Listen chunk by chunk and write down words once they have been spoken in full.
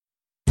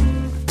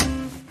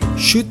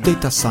Should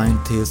data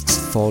scientists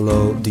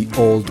follow the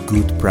old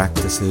good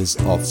practices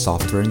of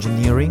software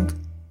engineering?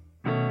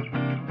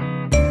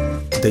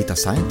 Data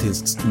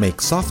scientists make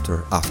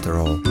software after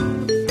all.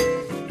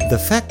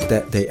 The fact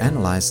that they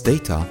analyze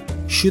data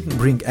shouldn't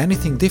bring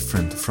anything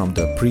different from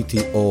the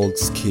pretty old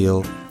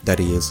skill that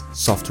is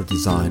software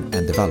design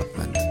and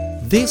development.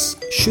 This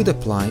should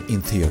apply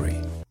in theory.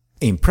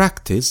 In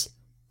practice,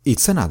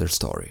 it's another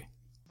story.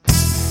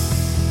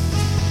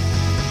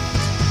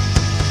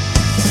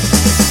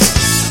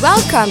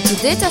 Welcome to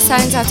Data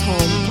Science at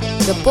Home,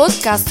 the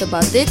podcast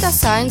about data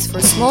science for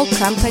small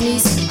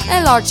companies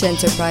and large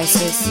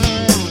enterprises.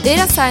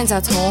 Data Science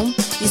at Home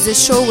is the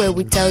show where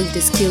we tell you the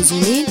skills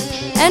you need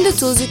and the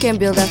tools you can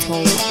build at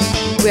home.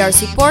 We are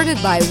supported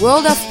by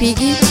World of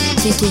Piggy,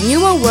 thinking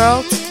human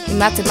world in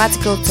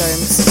mathematical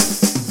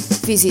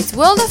terms. Visit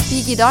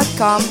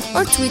worldofpiggy.com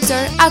or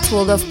Twitter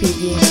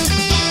 @worldofpiggy.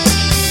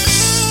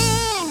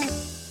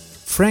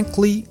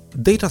 Frankly,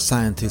 data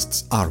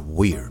scientists are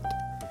weird.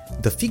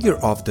 The figure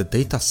of the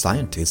data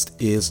scientist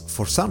is,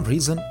 for some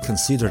reason,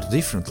 considered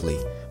differently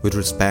with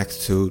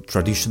respect to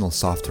traditional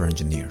software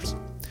engineers.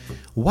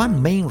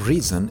 One main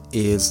reason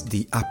is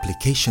the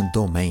application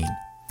domain.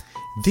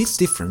 This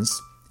difference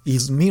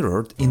is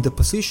mirrored in the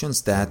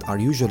positions that are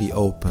usually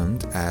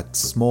opened at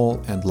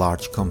small and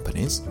large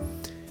companies.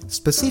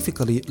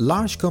 Specifically,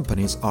 large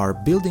companies are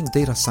building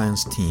data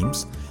science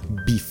teams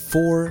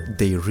before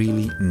they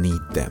really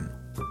need them.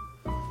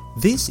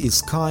 This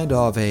is kind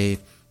of a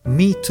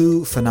Me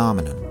Too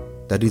phenomenon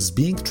that is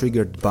being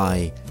triggered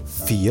by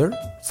fear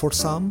for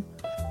some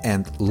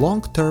and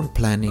long-term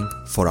planning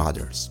for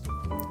others.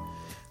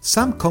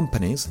 Some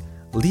companies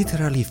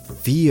literally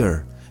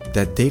fear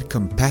that their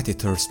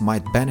competitors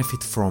might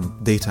benefit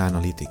from data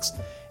analytics,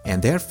 and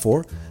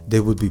therefore they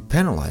would be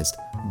penalized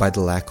by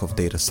the lack of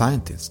data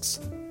scientists.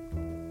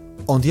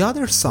 On the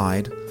other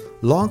side,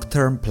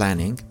 long-term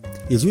planning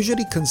is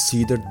usually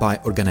considered by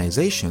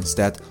organizations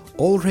that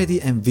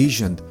already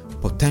envisioned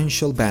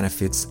potential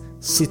benefits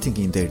sitting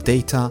in their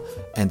data,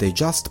 and they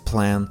just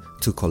plan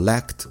to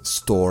collect,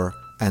 store,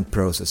 and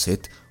process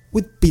it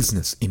with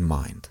business in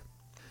mind.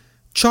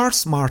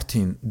 Charles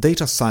Martin,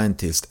 data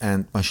scientist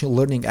and machine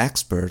learning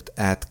expert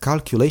at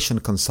Calculation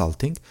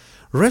Consulting,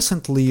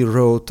 recently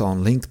wrote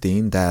on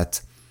LinkedIn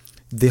that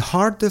the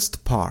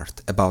hardest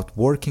part about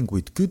working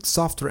with good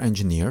software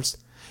engineers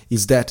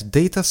is that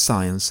data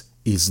science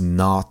is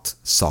not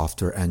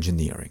software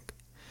engineering.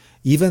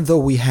 Even though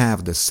we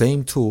have the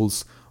same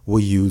tools,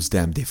 we use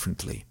them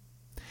differently.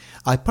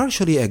 I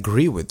partially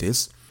agree with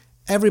this.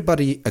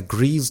 Everybody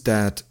agrees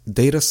that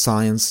data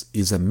science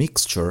is a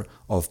mixture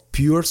of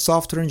pure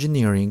software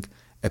engineering,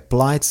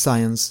 applied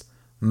science,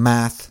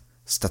 math,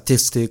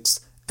 statistics,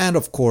 and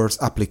of course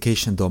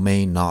application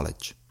domain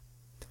knowledge.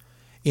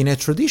 In a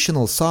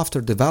traditional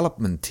software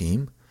development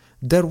team,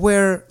 there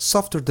were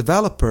software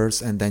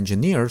developers and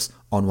engineers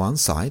on one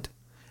side,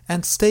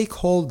 and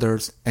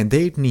stakeholders and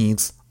their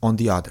needs on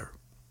the other.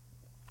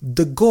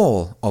 The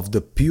goal of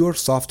the pure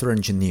software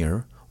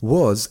engineer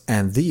was,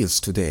 and is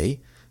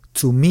today,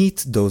 to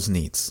meet those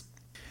needs.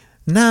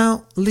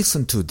 Now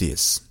listen to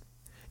this.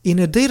 In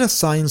a data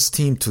science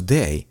team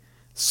today,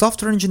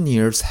 software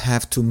engineers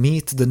have to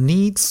meet the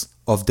needs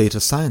of data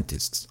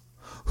scientists,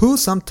 who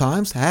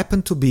sometimes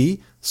happen to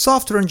be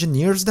software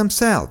engineers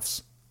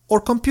themselves,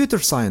 or computer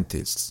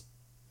scientists.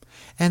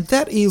 And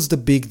that is the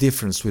big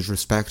difference with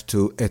respect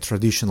to a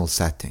traditional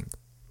setting.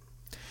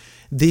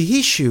 The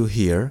issue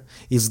here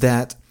is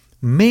that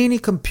many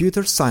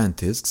computer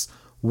scientists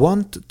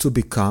want to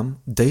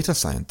become data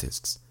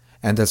scientists,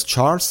 and as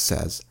Charles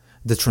says,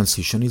 the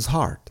transition is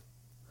hard.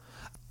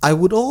 I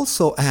would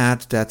also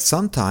add that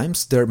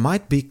sometimes there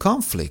might be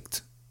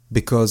conflict,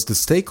 because the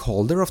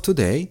stakeholder of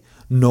today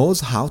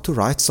knows how to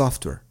write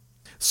software,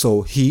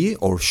 so he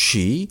or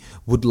she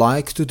would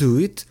like to do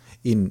it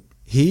in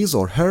his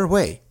or her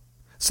way,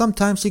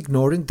 sometimes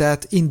ignoring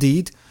that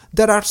indeed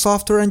there are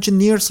software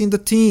engineers in the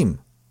team.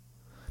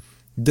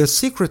 The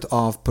secret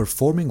of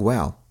performing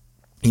well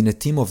in a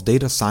team of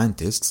data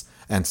scientists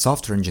and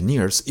software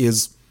engineers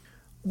is,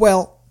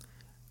 no,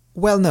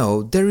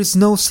 there is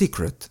no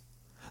secret.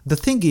 The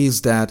thing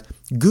is that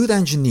good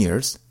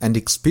engineers and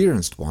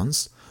experienced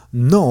ones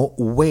know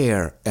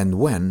where and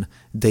when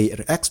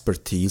their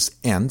expertise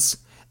ends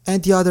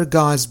and the other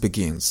guys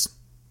begins.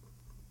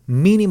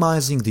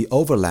 Minimizing the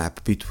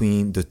overlap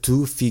between the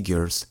two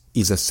figures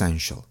is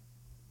essential.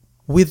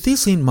 With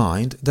this in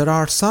mind, there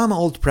are some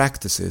old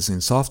practices in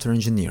software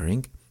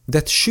engineering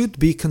that should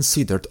be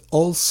considered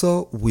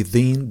also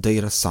within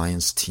data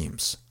science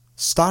teams,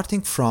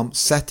 starting from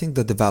setting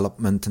the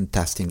development and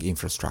testing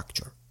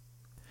infrastructure.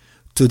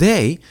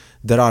 Today,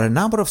 there are a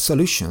number of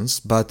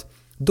solutions, but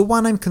the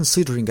one I'm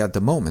considering at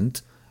the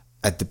moment,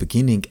 at the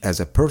beginning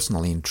as a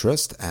personal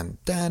interest and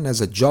then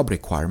as a job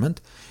requirement,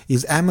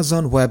 is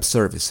Amazon Web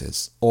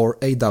Services, or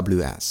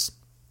AWS.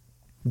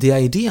 The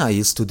idea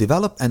is to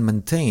develop and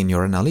maintain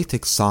your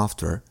analytics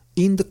software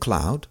in the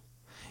cloud,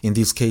 in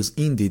this case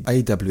in the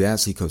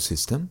AWS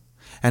ecosystem,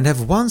 and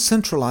have one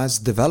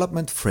centralized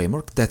development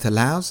framework that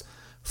allows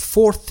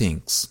four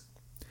things.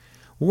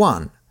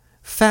 1.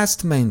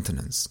 Fast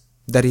maintenance,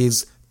 that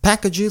is,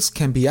 packages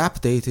can be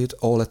updated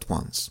all at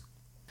once.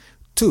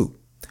 2.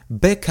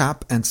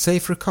 Backup and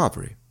safe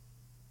recovery.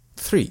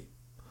 3.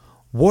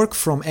 Work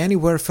from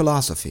anywhere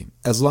philosophy,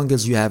 as long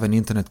as you have an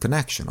internet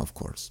connection, of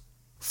course.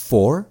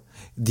 4.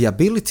 The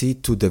ability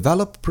to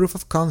develop proof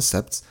of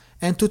concepts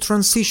and to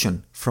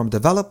transition from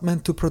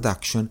development to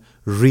production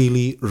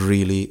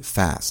really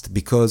fast,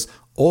 because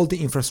all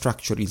the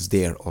infrastructure is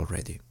there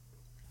already.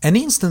 An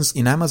instance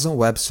in Amazon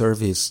Web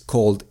Service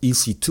called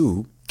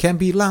EC2 can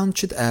be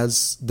launched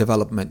as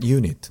development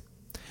unit.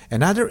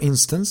 Another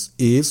instance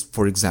is,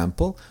 for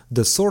example,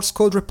 the source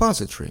code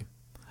repository,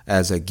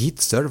 as a Git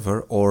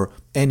server or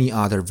any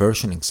other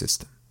versioning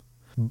system.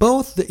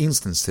 Both the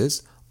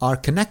instances are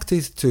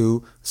connected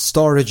to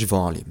storage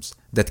volumes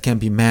that can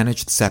be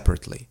managed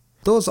separately.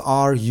 Those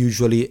are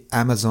usually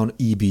Amazon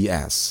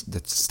EBS,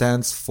 that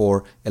stands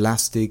for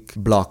Elastic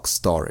Block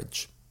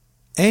Storage.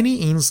 Any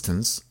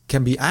instance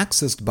can be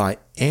accessed by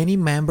any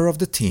member of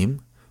the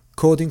team,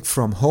 coding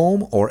from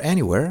home or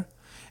anywhere,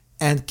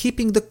 and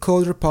keeping the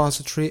code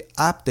repository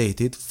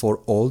updated for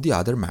all the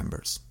other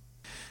members.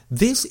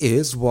 This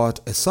is what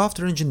a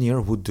software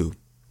engineer would do,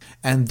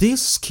 and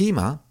this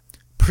schema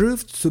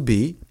proved to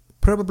be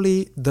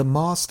probably the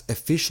most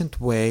efficient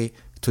way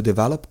to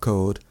develop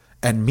code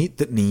and meet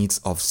the needs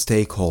of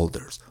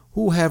stakeholders,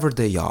 whoever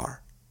they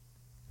are.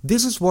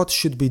 This is what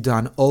should be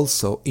done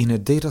also in a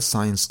data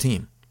science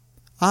team.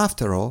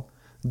 After all,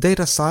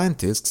 data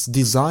scientists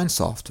design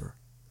software.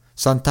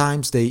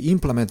 Sometimes they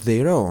implement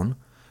their own,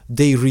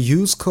 they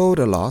reuse code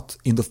a lot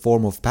in the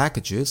form of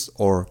packages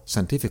or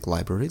scientific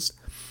libraries,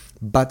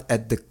 but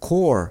at the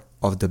core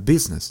of the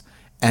business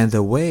and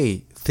the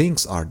way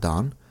things are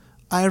done,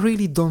 I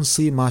really don't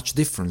see much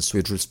difference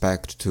with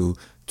respect to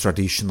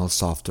traditional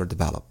software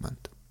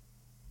development.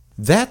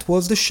 That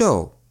was the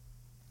show.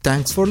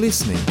 Thanks for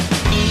listening.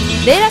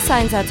 Data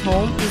Science at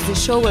Home is the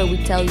show where we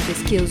tell you the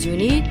skills you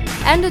need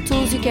and the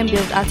tools you can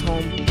build at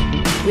home.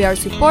 We are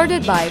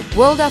supported by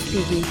World of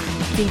Piggy,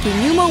 thinking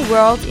human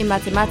world in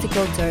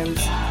mathematical terms.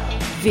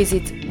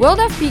 Visit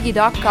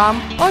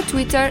worldofpiggy.com or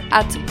Twitter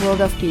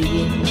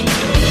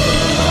 @worldofpiggy.